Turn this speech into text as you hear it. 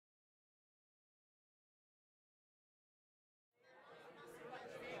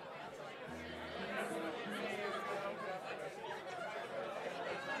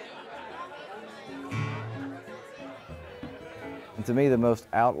to me, the most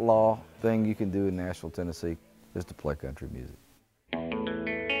outlaw thing you can do in Nashville, Tennessee is to play country music.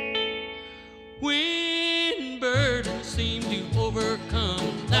 When burdens seem to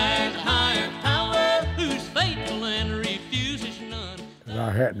overcome that higher power who's faithful and refuses none.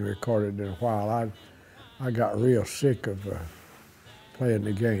 I hadn't recorded in a while. I got real sick of playing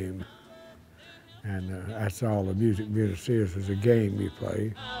the game. And that's all the music business is a game you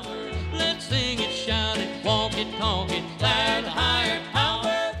play. Let's sing it, shout it, walk it, talk it, that higher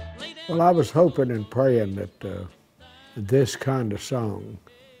power. Well, I was hoping and praying that this kind of song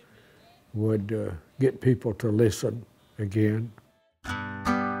would get people to listen again.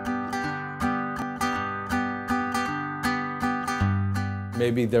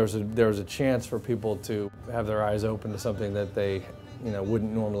 Maybe there was a chance for people to have their eyes open to something that they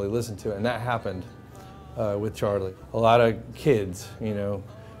wouldn't normally listen to, and that happened with Charlie. A lot of kids,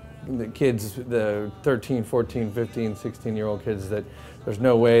 the 13, 14, 15, 16-year-old kids that there's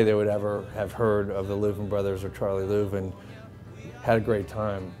no way they would ever have heard of the Louvin Brothers or Charlie Louvin, had a great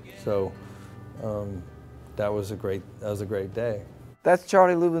time. So that was a great day. That's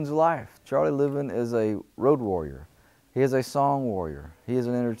Charlie Louvin's life. Charlie Louvin is a road warrior. He is a song warrior. He is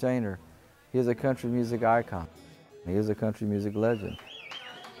an entertainer. He is a country music icon. He is a country music legend.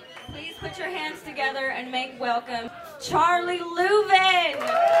 Please put your hands together and make welcome Charlie Louvin.